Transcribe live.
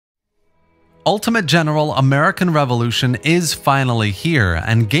Ultimate General American Revolution is finally here,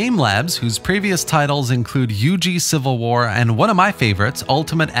 and Game Labs, whose previous titles include UG Civil War and one of my favorites,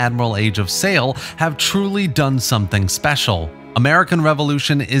 Ultimate Admiral Age of Sail, have truly done something special. American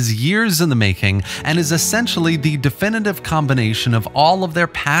Revolution is years in the making and is essentially the definitive combination of all of their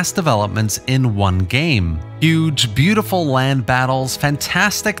past developments in one game. Huge, beautiful land battles,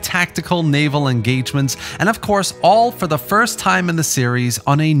 fantastic tactical naval engagements, and of course all for the first time in the series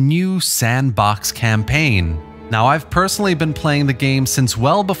on a new sandbox campaign. Now, I've personally been playing the game since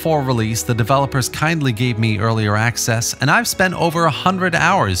well before release. The developers kindly gave me earlier access, and I've spent over 100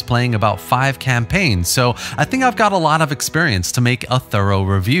 hours playing about 5 campaigns, so I think I've got a lot of experience to make a thorough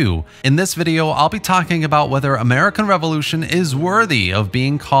review. In this video, I'll be talking about whether American Revolution is worthy of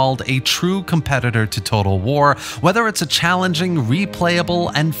being called a true competitor to Total War, whether it's a challenging,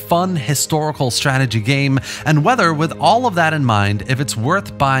 replayable, and fun historical strategy game, and whether, with all of that in mind, if it's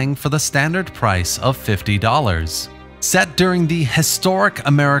worth buying for the standard price of $50. Set during the historic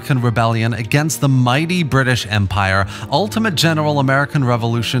American Rebellion against the mighty British Empire, Ultimate General American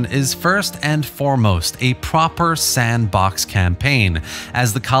Revolution is first and foremost a proper sandbox campaign.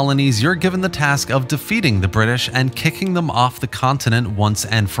 As the colonies, you're given the task of defeating the British and kicking them off the continent once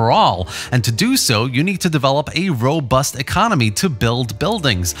and for all. And to do so, you need to develop a robust economy to build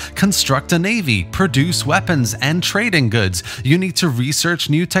buildings, construct a navy, produce weapons and trading goods. You need to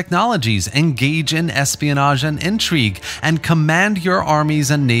research new technologies, engage in espionage and intrigue, and command your armies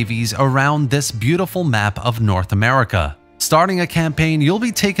and navies around this beautiful map of North America. Starting a campaign, you'll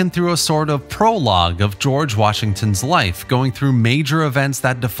be taken through a sort of prologue of George Washington's life, going through major events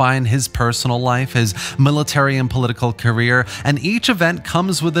that define his personal life, his military and political career, and each event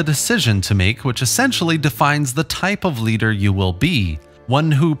comes with a decision to make which essentially defines the type of leader you will be.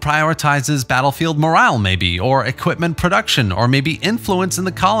 One who prioritizes battlefield morale maybe, or equipment production, or maybe influence in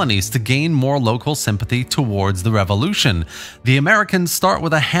the colonies to gain more local sympathy towards the revolution. The Americans start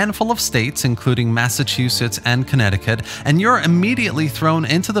with a handful of states, including Massachusetts and Connecticut, and you're immediately thrown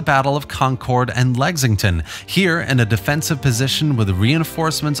into the Battle of Concord and Lexington. Here, in a defensive position with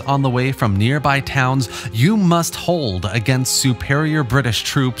reinforcements on the way from nearby towns, you must hold against superior British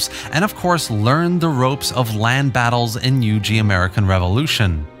troops, and of course learn the ropes of land battles in UG American Revolution.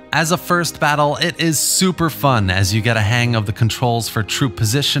 As a first battle, it is super fun as you get a hang of the controls for troop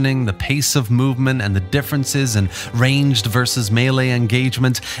positioning, the pace of movement, and the differences in ranged versus melee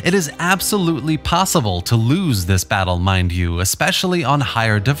engagement. It is absolutely possible to lose this battle, mind you, especially on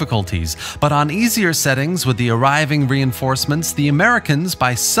higher difficulties. But on easier settings, with the arriving reinforcements, the Americans,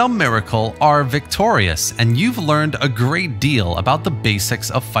 by some miracle, are victorious, and you've learned a great deal about the basics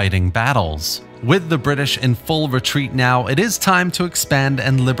of fighting battles. With the British in full retreat now, it is time to expand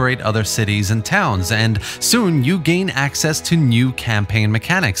and liberate other cities and towns, and soon you gain access to new campaign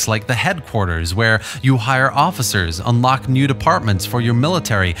mechanics like the headquarters, where you hire officers, unlock new departments for your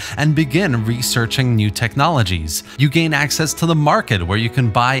military, and begin researching new technologies. You gain access to the market, where you can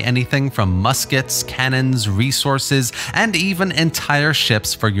buy anything from muskets, cannons, resources, and even entire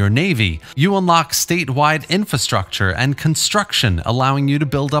ships for your navy. You unlock statewide infrastructure and construction, allowing you to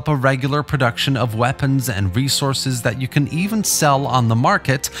build up a regular production of weapons and resources that you can even sell on the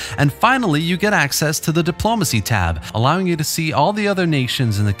market. And finally, you get access to the diplomacy tab, allowing you to see all the other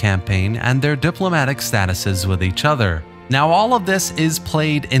nations in the campaign and their diplomatic statuses with each other. Now, all of this is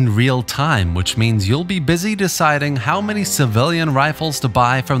played in real time, which means you'll be busy deciding how many civilian rifles to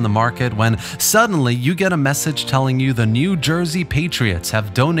buy from the market when suddenly you get a message telling you the New Jersey Patriots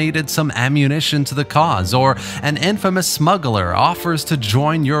have donated some ammunition to the cause, or an infamous smuggler offers to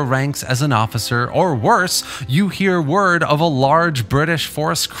join your ranks as an officer, or worse, you hear word of a large British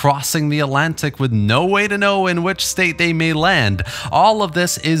force crossing the Atlantic with no way to know in which state they may land. All of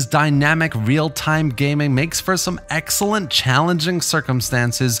this is dynamic real-time gaming, makes for some excellent challenging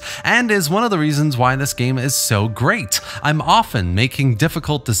circumstances, and is one of the reasons why this game is so great. I'm often making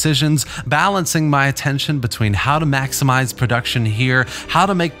difficult decisions, balancing my attention between how to maximize production here, how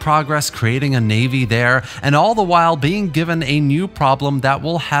to make progress creating a navy there, and all the while being given a new problem that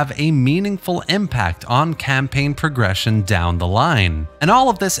will have a meaningful impact on campaign progression down the line. And all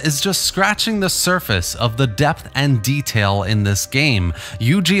of this is just scratching the surface of the depth and detail in this game.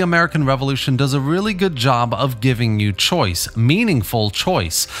 UG American Revolution does a really good job of giving you choice, meaningful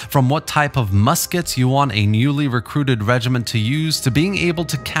choice, from what type of muskets you want a newly recruited regiment to use to being able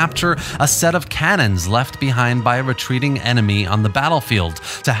to capture a set of cannons left behind by a retreating enemy on the battlefield,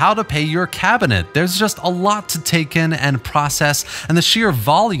 to how to pay your cabinet. There's just a lot to take in and process, and the sheer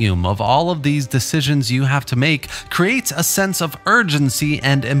volume of all of these decisions you have to make creates a sense of urgency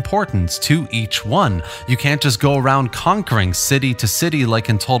and importance to each one. You can't just go around conquering city to city like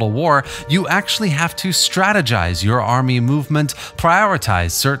in Total War. You actually have to strategize your army movement,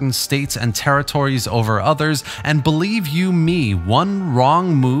 prioritize certain states and territories over others, and believe you me, one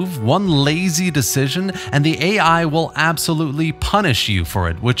wrong move, one lazy decision, and the AI will absolutely punish you for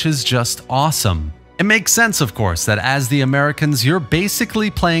it, which is just awesome. It makes sense, of course, that as the Americans, you're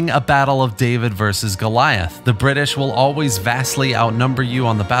basically playing a battle of David versus Goliath. The British will always vastly outnumber you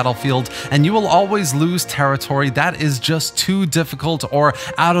on the battlefield, and you will always lose territory that is just too difficult or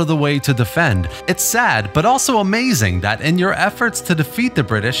out of the way to defend. It's sad, but also amazing that in your efforts to defeat the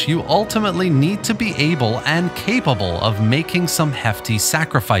British, you ultimately need to be able and capable of making some hefty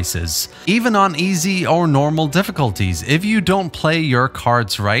sacrifices. Even on easy or normal difficulties, if you don't play your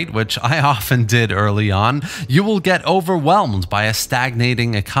cards right, which I often did early on, you will get overwhelmed by a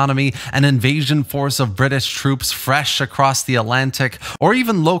stagnating economy, an invasion force of British troops fresh across the Atlantic, or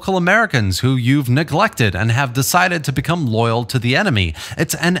even local Americans who you've neglected and have decided to become loyal to the enemy.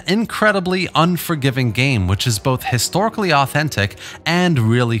 It's an incredibly unforgiving game, which is both historically authentic and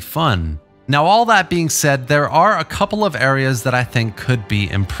really fun. Now, all that being said, there are a couple of areas that I think could be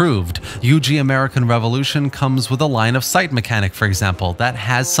improved. UG American Revolution comes with a line of sight mechanic, for example, that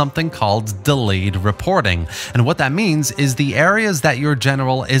has something called delayed reporting. And what that means is the areas that your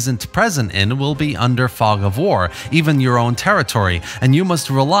general isn't present in will be under fog of war, even your own territory, and you must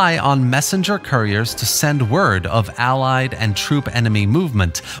rely on messenger couriers to send word of allied and troop enemy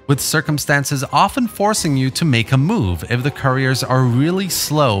movement, with circumstances often forcing you to make a move if the couriers are really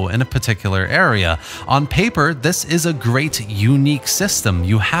slow in a particular area. On paper, this is a great, unique system.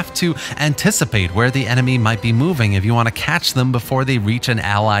 You have to anticipate where the enemy might be moving if you want to catch them before they reach an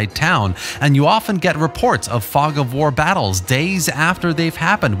allied town, and you often get reports of fog of war battles days after they've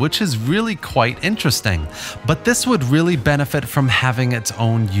happened, which is really quite interesting. But this would really benefit from having its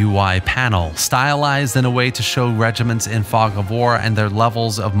own UI panel, stylized in a way to show regiments in fog of war and their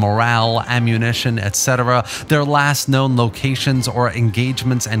levels of morale, ammunition, etc., their last known locations or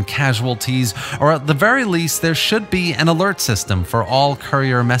engagements and casualties, or at the very least there should be an alert system for all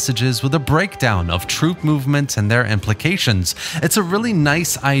courier messages with a breakdown of troop movements and their implications. It's a really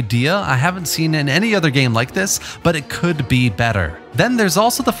nice idea. I haven't seen in any other game like this, but it could be better. Then there's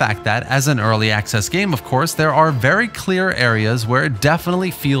also the fact that, as an early access game, of course, there are very clear areas where it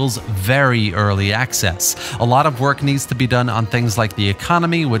definitely feels very early access. A lot of work needs to be done on things like the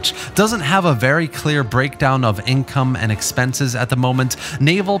economy, which doesn't have a very clear breakdown of income and expenses at the moment.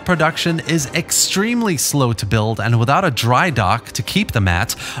 Naval production is extremely slow to build, and without a dry dock to keep them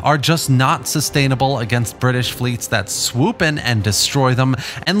at, are just not sustainable against British fleets that swoop in and destroy them,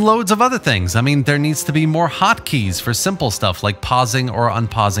 and loads of other things. I mean, there needs to be more hotkeys for simple stuff like pausing or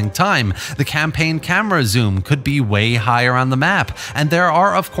unpausing time. The campaign camera zoom could be way higher on the map, and there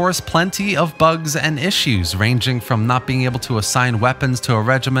are of course plenty of bugs and issues, ranging from not being able to assign weapons to a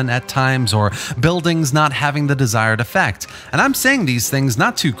regiment at times, or buildings not having the desired effect. And I'm saying these things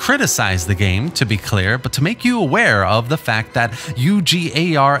not to criticize the game, to be clear, but to make you aware of the fact that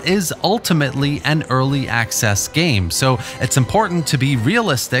UGAR is ultimately an early access game, so it's important to be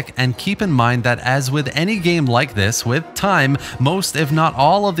realistic and keep in mind that, as with any game like this, with time, most if not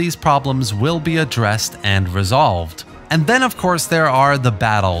all of these problems will be addressed and resolved. And then of course there are the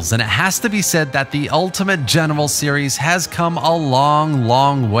battles, and it has to be said that the Ultimate General series has come a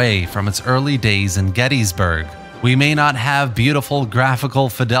long way from its early days in Gettysburg. We may not have beautiful graphical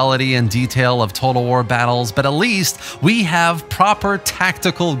fidelity and detail of Total War battles, but at least we have proper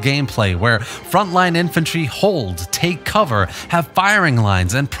tactical gameplay where frontline infantry hold, take cover, have firing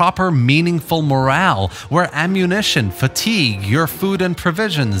lines, and proper meaningful morale, where ammunition, fatigue, your food and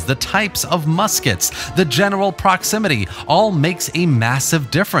provisions, the types of muskets, the general proximity, all makes a massive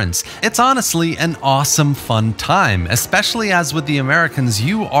difference. It's honestly an awesome, fun time, especially as with the Americans,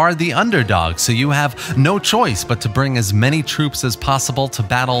 you are the underdog, so you have no choice but to bring as many troops as possible to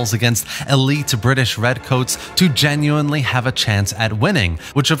battles against elite British redcoats to genuinely have a chance at winning,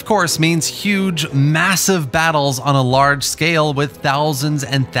 which of course means huge, massive battles on a large scale with thousands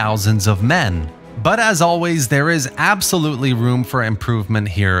and thousands of men. But as always, there is absolutely room for improvement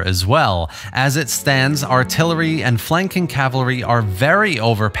here as well. As it stands, artillery and flanking cavalry are very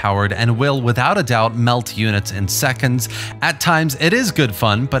overpowered and will without a doubt melt units in seconds. At times it is good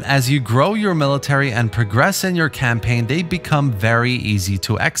fun, but as you grow your military and progress in your campaign, they become very easy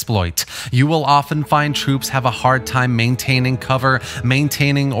to exploit. You will often find troops have a hard time maintaining cover,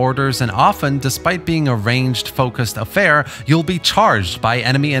 maintaining orders, and often, despite being a ranged, focused affair, you'll be charged by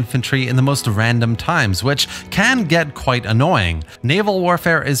enemy infantry in the most random times, which can get quite annoying. Naval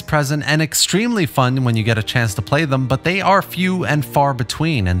warfare is present and extremely fun when you get a chance to play them, but they are few and far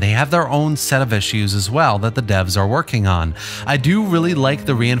between, and they have their own set of issues as well that the devs are working on. I do really like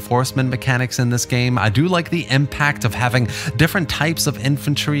the reinforcement mechanics in this game. I do like the impact of having different types of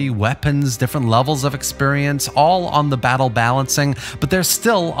infantry, weapons, different levels of experience, all on the battle balancing, but there's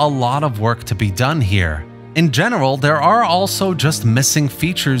still a lot of work to be done here. In general, there are also just missing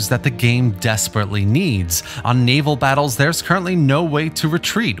features that the game desperately needs. On naval battles, there's currently no way to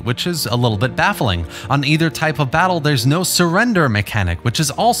retreat, which is a little bit baffling. On either type of battle, there's no surrender mechanic, which is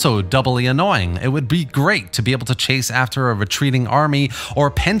also doubly annoying. It would be great to be able to chase after a retreating army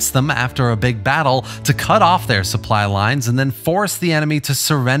or pinch them after a big battle to cut off their supply lines and then force the enemy to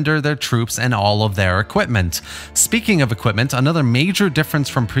surrender their troops and all of their equipment. Speaking of equipment, another major difference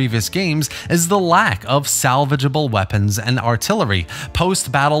from previous games is the lack of salvageable weapons and artillery.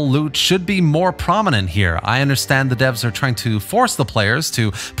 Post-battle loot should be more prominent here. I understand the devs are trying to force the players to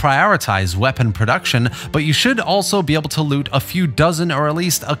prioritize weapon production, but you should also be able to loot a few dozen or at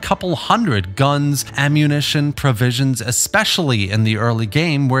least a couple hundred guns, ammunition, provisions, especially in the early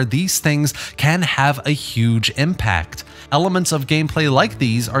game where these things can have a huge impact. Elements of gameplay like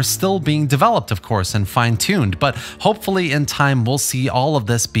these are still being developed, of course, and fine-tuned, but hopefully in time we'll see all of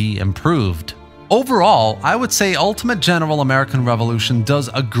this be improved. Overall, I would say Ultimate General American Revolution does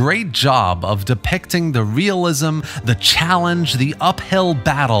a great job of depicting the realism, the challenge, the uphill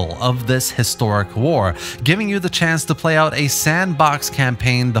battle of this historic war, giving you the chance to play out a sandbox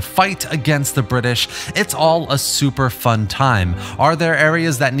campaign, the fight against the British. It's all a super fun time. Are there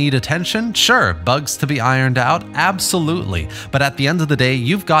areas that need attention? Sure. Bugs to be ironed out? Absolutely. But at the end of the day,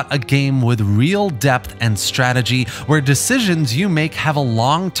 you've got a game with real depth and strategy where decisions you make have a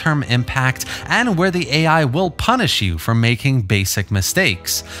long-term impact and where the AI will punish you for making basic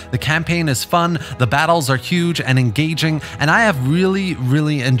mistakes. The campaign is fun, the battles are huge and engaging, and I have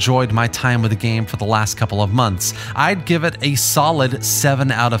really enjoyed my time with the game for the last couple of months. I'd give it a solid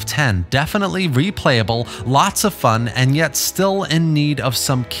 7 out of 10. Definitely replayable, lots of fun, and yet still in need of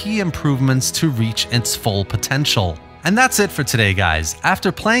some key improvements to reach its full potential. And that's it for today, guys.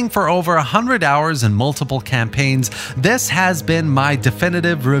 After playing for over 100 hours in multiple campaigns, this has been my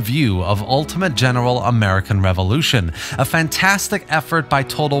definitive review of Ultimate General American Revolution, a fantastic effort by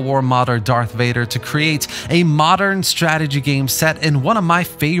Total War modder Darth Vader to create a modern strategy game set in one of my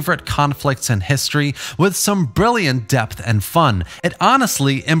favorite conflicts in history with some brilliant depth and fun. It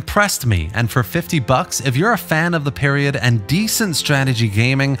honestly impressed me, and for $50, if you're a fan of the period and decent strategy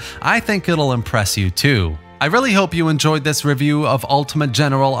gaming, I think it'll impress you too. I really hope you enjoyed this review of Ultimate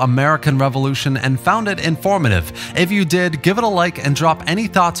General American Revolution and found it informative. If you did, give it a like and drop any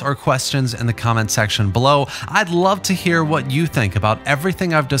thoughts or questions in the comment section below. I'd love to hear what you think about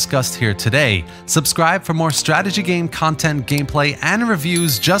everything I've discussed here today. Subscribe for more strategy game content, gameplay, and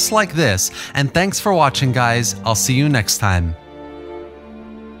reviews just like this. And thanks for watching, guys. I'll see you next time.